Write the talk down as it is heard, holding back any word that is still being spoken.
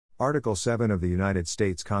Article 7 of the United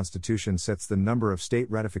States Constitution sets the number of state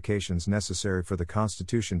ratifications necessary for the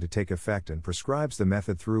Constitution to take effect and prescribes the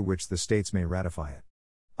method through which the states may ratify it.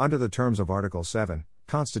 Under the terms of Article 7,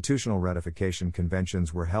 constitutional ratification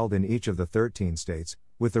conventions were held in each of the 13 states,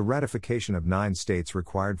 with the ratification of 9 states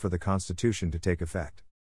required for the Constitution to take effect.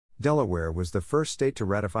 Delaware was the first state to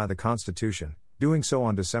ratify the Constitution, doing so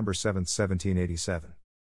on December 7, 1787.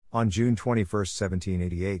 On June 21,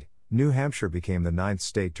 1788, New Hampshire became the 9th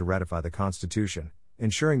state to ratify the Constitution,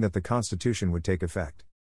 ensuring that the Constitution would take effect.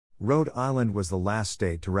 Rhode Island was the last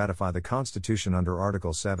state to ratify the Constitution under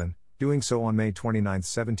Article 7, doing so on May 29,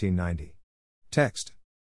 1790. Text.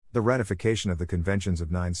 The ratification of the conventions of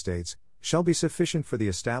 9 states shall be sufficient for the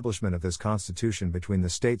establishment of this Constitution between the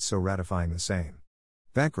states so ratifying the same.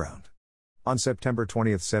 Background. On September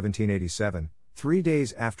 20, 1787, 3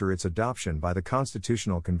 days after its adoption by the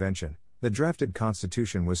Constitutional Convention, the drafted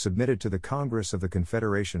Constitution was submitted to the Congress of the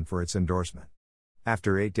Confederation for its endorsement.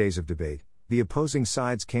 After 8 days of debate, the opposing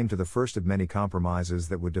sides came to the first of many compromises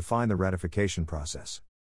that would define the ratification process.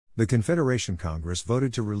 The Confederation Congress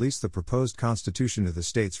voted to release the proposed Constitution to the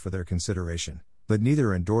states for their consideration, but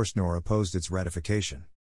neither endorsed nor opposed its ratification.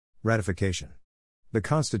 Ratification. The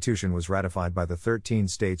Constitution was ratified by the 13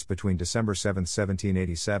 states between December 7,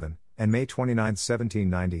 1787, and May 29,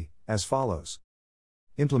 1790, as follows.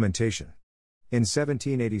 Implementation. In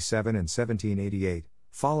 1787 and 1788,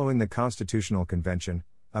 following the Constitutional Convention,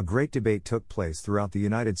 a great debate took place throughout the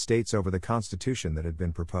United States over the Constitution that had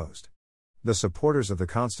been proposed. The supporters of the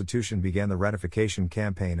Constitution began the ratification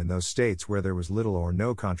campaign in those states where there was little or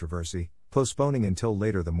no controversy, postponing until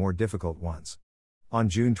later the more difficult ones. On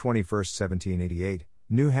June 21, 1788,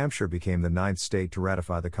 New Hampshire became the 9th state to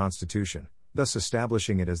ratify the Constitution, thus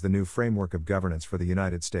establishing it as the new framework of governance for the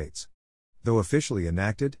United States. Though officially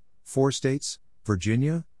enacted, 4 states,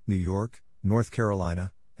 Virginia, New York, North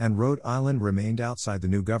Carolina, and Rhode Island remained outside the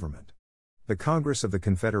new government. The Congress of the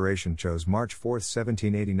Confederation chose March 4,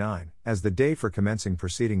 1789, as the day for commencing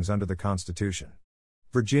proceedings under the Constitution.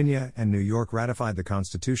 Virginia and New York ratified the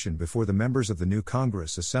Constitution before the members of the new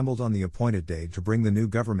Congress assembled on the appointed day to bring the new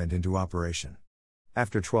government into operation.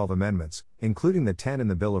 After 12 amendments, including the 10 in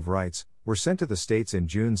the Bill of Rights, were sent to the states in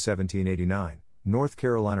June 1789, North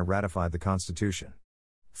Carolina ratified the Constitution.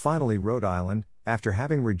 Finally, Rhode Island, after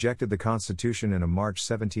having rejected the Constitution in a March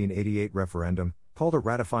 1788 referendum, called a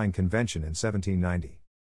ratifying convention in 1790.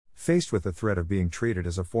 Faced with the threat of being treated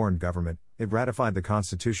as a foreign government, it ratified the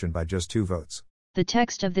Constitution by just 2 votes. The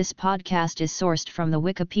text of this podcast is sourced from the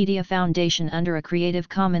Wikipedia Foundation under a Creative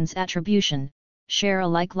Commons Attribution, Share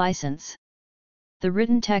Alike license. The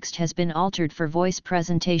written text has been altered for voice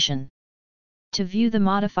presentation. To view the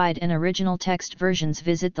modified and original text versions,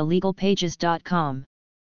 visit thelegalpages.com.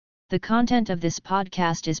 The content of this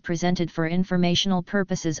podcast is presented for informational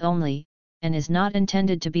purposes only, and is not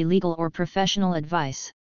intended to be legal or professional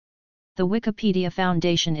advice. The Wikipedia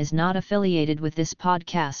Foundation is not affiliated with this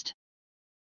podcast.